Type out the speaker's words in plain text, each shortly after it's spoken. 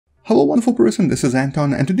Hello wonderful person, this is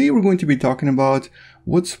Anton, and today we're going to be talking about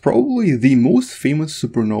what's probably the most famous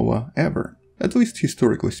supernova ever, at least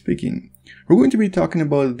historically speaking. We're going to be talking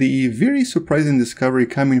about the very surprising discovery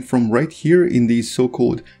coming from right here in the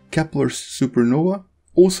so-called Keplers Supernova,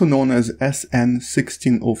 also known as SN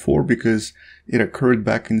 1604 because it occurred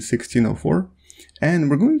back in 1604. And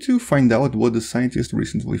we're going to find out what the scientists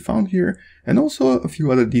recently found here, and also a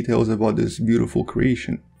few other details about this beautiful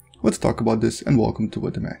creation. Let's talk about this, and welcome to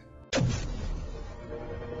What Am I?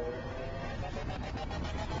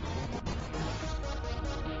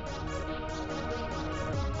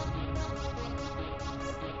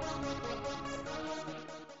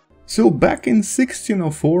 So back in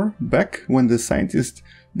 1604, back when the scientists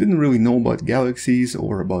didn't really know about galaxies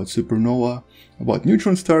or about supernova, about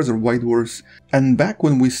neutron stars or white dwarfs, and back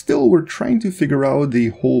when we still were trying to figure out the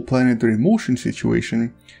whole planetary motion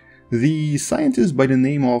situation, the scientist by the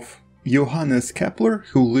name of Johannes Kepler,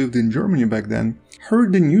 who lived in Germany back then,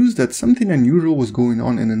 heard the news that something unusual was going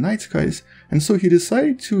on in the night skies, and so he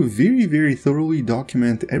decided to very thoroughly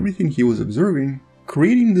document everything he was observing,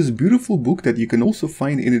 creating this beautiful book that you can also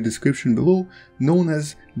find in the description below, known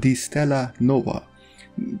as the Stella Nova,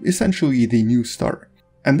 essentially the new star.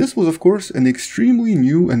 And this was of course an extremely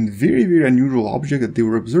new and very unusual object that they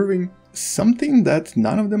were observing, something that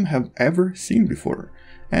none of them have ever seen before.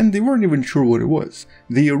 And they weren't even sure what it was.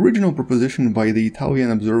 The original proposition by the Italian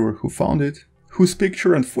observer who found it, whose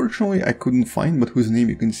picture unfortunately I couldn't find but whose name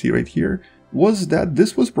you can see right here, was that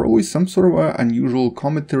this was probably some sort of an unusual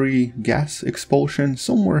cometary gas expulsion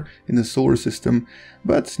somewhere in the solar system,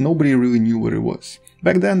 but nobody really knew what it was.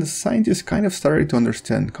 Back then the scientists kind of started to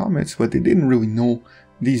understand comets, but they didn't really know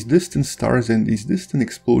these distant stars and these distant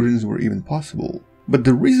explosions were even possible. But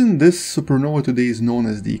the reason this supernova today is known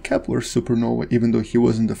as the Kepler supernova, even though he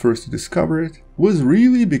wasn't the first to discover it, was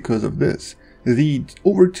really because of this. The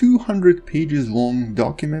over 200 pages long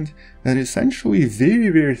document that essentially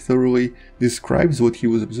very thoroughly describes what he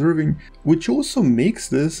was observing, which also makes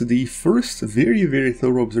this the first very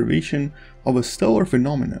thorough observation of a stellar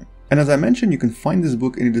phenomenon. And as I mentioned, you can find this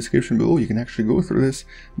book in the description below, you can actually go through this,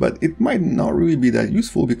 but it might not really be that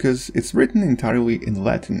useful because it's written entirely in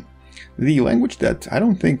Latin, the language that I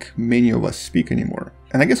don't think many of us speak anymore.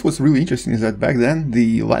 And I guess what's really interesting is that back then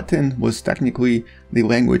the Latin was technically the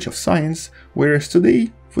language of science, whereas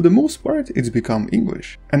today, for the most part, it's become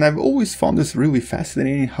English. And I've always found this really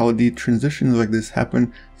fascinating how the transitions like this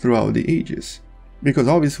happen throughout the ages. Because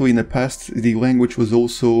obviously in the past the language was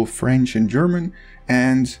also French and German,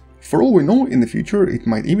 and for all we know in the future it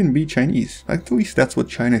might even be Chinese. At least that's what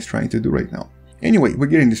China is trying to do right now. Anyway, we're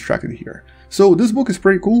getting distracted here. So this book is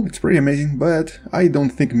pretty cool, it's pretty amazing, but I don't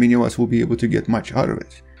think many of us will be able to get much out of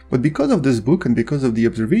it. But because of this book and because of the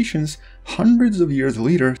observations, hundreds of years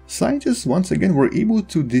later, scientists once again were able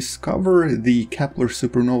to discover the Kepler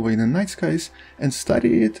supernova in the night skies and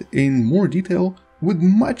study it in more detail with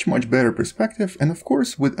much better perspective and of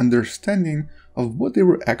course with understanding of what they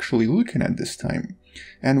were actually looking at this time.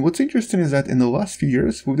 And what's interesting is that in the last few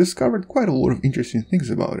years we've discovered quite a lot of interesting things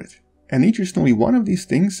about it. And interestingly, one of these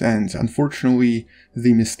things, and unfortunately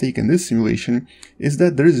the mistake in this simulation, is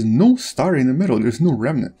that there is no star in the middle, there's no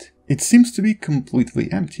remnant. It seems to be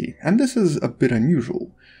completely empty, and this is a bit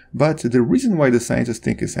unusual. But the reason why the scientists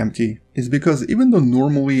think it's empty is because even though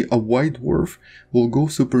normally a white dwarf will go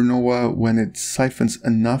supernova when it siphons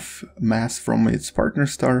enough mass from its partner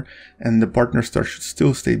star and the partner star should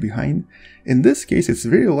still stay behind, in this case it's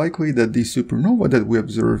very likely that the supernova that we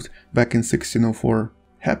observed back in 1604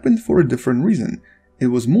 happened for a different reason. It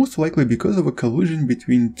was most likely because of a collision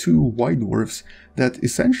between two white dwarfs that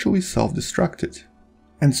essentially self-destructed.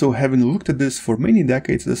 And so having looked at this for many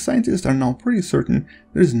decades, the scientists are now pretty certain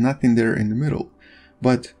there's nothing there in the middle.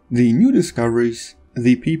 But the new discoveries,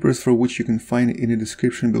 the papers for which you can find in the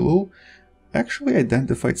description below, actually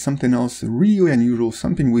identified something else really unusual,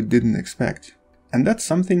 something we didn't expect. And that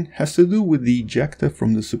something has to do with the ejecta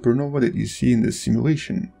from the supernova that you see in this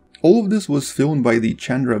simulation. All of this was filmed by the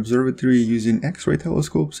Chandra Observatory using X-ray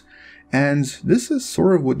telescopes, and this is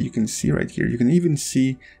sort of what you can see right here. You can even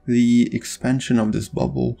see the expansion of this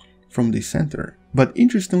bubble from the center. But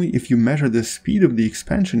interestingly, if you measure the speed of the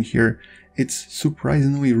expansion here, it's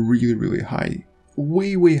surprisingly really high.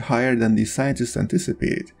 Way higher than the scientists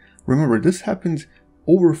anticipated. Remember, this happened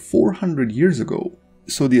over 400 years ago,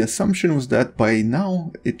 so the assumption was that by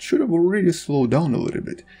now it should have already slowed down a little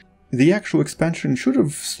bit. The actual expansion should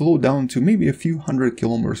have slowed down to maybe a few hundred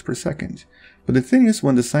kilometers per second. But the thing is,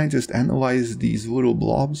 when the scientists analyzed these little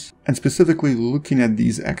blobs, and specifically looking at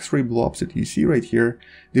these X-ray blobs that you see right here,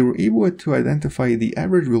 they were able to identify the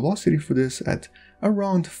average velocity for this at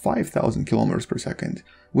around 5,000 kilometers per second,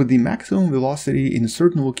 with the maximum velocity in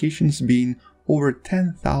certain locations being over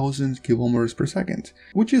 10,000 kilometers per second,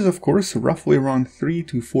 which is of course roughly around 3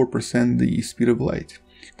 to 4% the speed of light.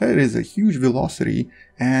 That is a huge velocity,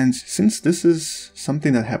 and since this is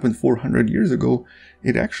something that happened 400 years ago,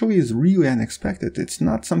 it actually is really unexpected. It's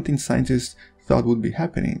not something scientists thought would be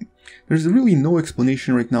happening. There's really no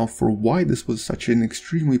explanation right now for why this was such an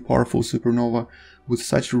extremely powerful supernova with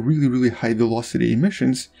such really high velocity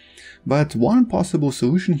emissions, but one possible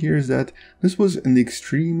solution here is that this was an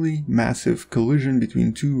extremely massive collision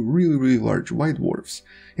between two really large white dwarfs.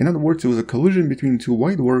 In other words, it was a collision between two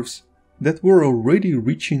white dwarfs that were already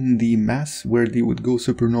reaching the mass where they would go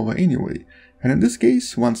supernova anyway, and in this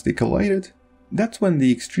case, once they collided, that's when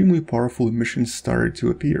the extremely powerful emissions started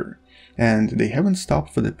to appear, and they haven't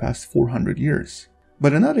stopped for the past 400 years.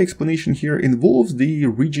 But another explanation here involves the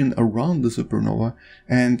region around the supernova,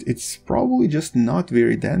 and it's probably just not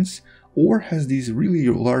very dense, or has these really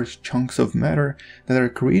large chunks of matter that are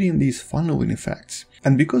creating these funneling effects.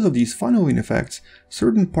 And because of these funneling effects,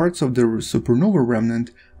 certain parts of the supernova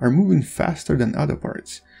remnant are moving faster than other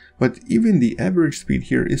parts. But even the average speed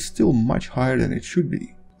here is still much higher than it should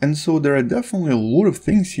be. And so there are definitely a lot of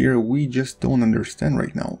things here we just don't understand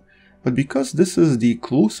right now. But because this is the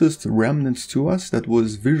closest remnants to us that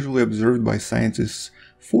was visually observed by scientists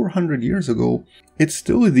 400 years ago, it's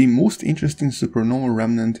still the most interesting supernova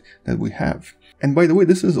remnant that we have. And by the way,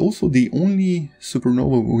 this is also the only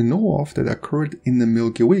supernova we know of that occurred in the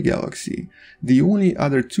Milky Way galaxy. The only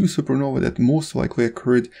other two supernovae that most likely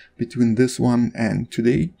occurred between this one and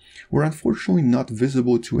today were unfortunately not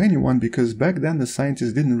visible to anyone, because back then the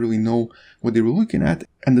scientists didn't really know what they were looking at,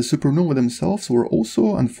 and the supernova themselves were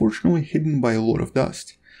also unfortunately hidden by a lot of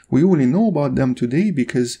dust. We only know about them today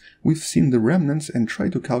because we've seen the remnants and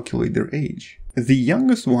tried to calculate their age. The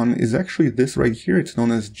youngest one is actually this right here. It's known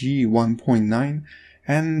as G1.9,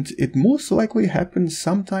 and it most likely happened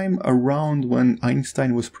sometime around when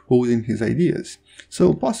Einstein was proposing his ideas.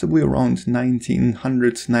 So possibly around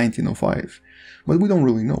 1900s, 1905. But we don't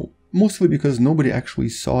really know, mostly because nobody actually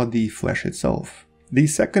saw the flash itself. The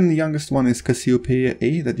second youngest one is Cassiopeia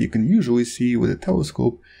A, that you can usually see with a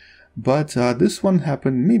telescope, but this one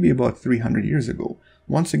happened maybe about 300 years ago.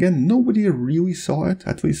 Once again, nobody really saw it,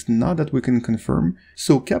 at least not that we can confirm,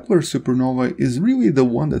 so Keplers Supernova is really the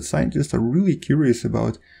one that scientists are really curious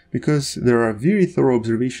about, because there are very thorough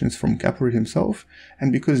observations from Kepler himself,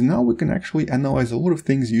 and because now we can actually analyze a lot of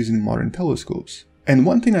things using modern telescopes. And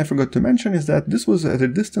one thing I forgot to mention is that this was at a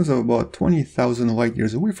distance of about 20,000 light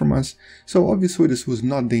years away from us, so obviously this was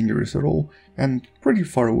not dangerous at all, and pretty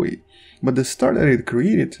far away. But the star that it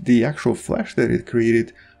created, the actual flash that it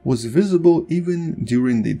created, was visible even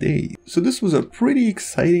during the day. So this was a pretty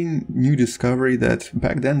exciting new discovery that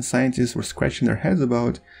back then scientists were scratching their heads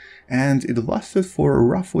about, and it lasted for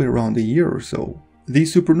roughly around a year or so. The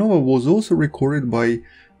supernova was also recorded by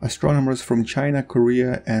astronomers from China,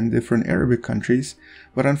 Korea, and different Arabic countries,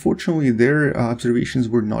 but unfortunately their observations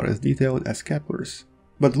were not as detailed as Kepler's.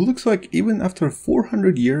 But it looks like even after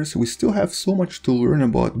 400 years we still have so much to learn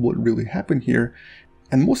about what really happened here,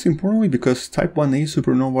 and most importantly, because Type 1a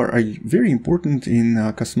supernova are very important in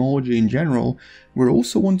cosmology in general, we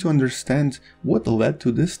also want to understand what led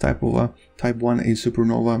to this type of a Type 1a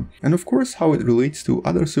supernova, and of course how it relates to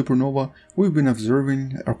other supernova we've been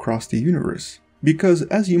observing across the universe. Because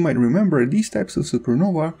as you might remember, these types of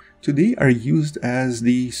supernova today are used as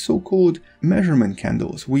the so-called measurement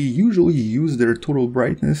candles. We usually use their total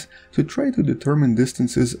brightness to try to determine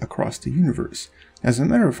distances across the universe. As a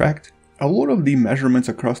matter of fact, a lot of the measurements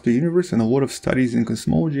across the universe and a lot of studies in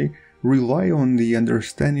cosmology rely on the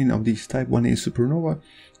understanding of these Type 1a supernova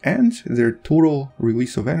and their total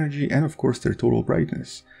release of energy and of course their total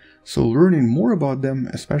brightness. So learning more about them,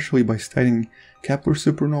 especially by studying Kepler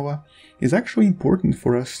supernova, is actually important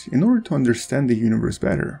for us in order to understand the universe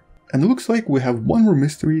better. And it looks like we have one more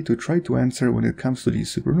mystery to try to answer when it comes to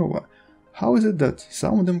these supernova. How is it that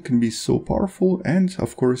some of them can be so powerful and,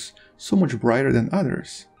 of course, so much brighter than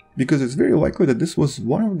others? Because it's very likely that this was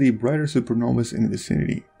one of the brighter supernovas in the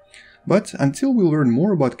vicinity. But until we learn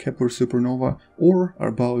more about Kepler supernova or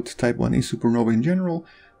about Type 1a supernova in general,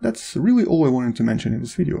 that's really all I wanted to mention in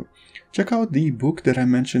this video. Check out the book that I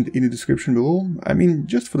mentioned in the description below. I mean,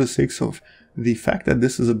 just for the sakes of the fact that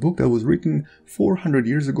this is a book that was written 400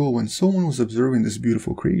 years ago when someone was observing this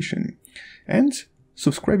beautiful creation. And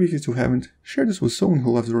subscribe if you haven't, share this with someone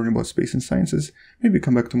who loves learning about space and sciences, maybe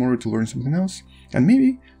come back tomorrow to learn something else, and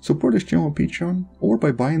maybe support this channel on Patreon or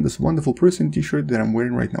by buying this wonderful person t-shirt that I'm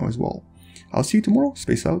wearing right now as well. I'll see you tomorrow,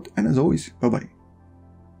 space out, and as always, bye bye.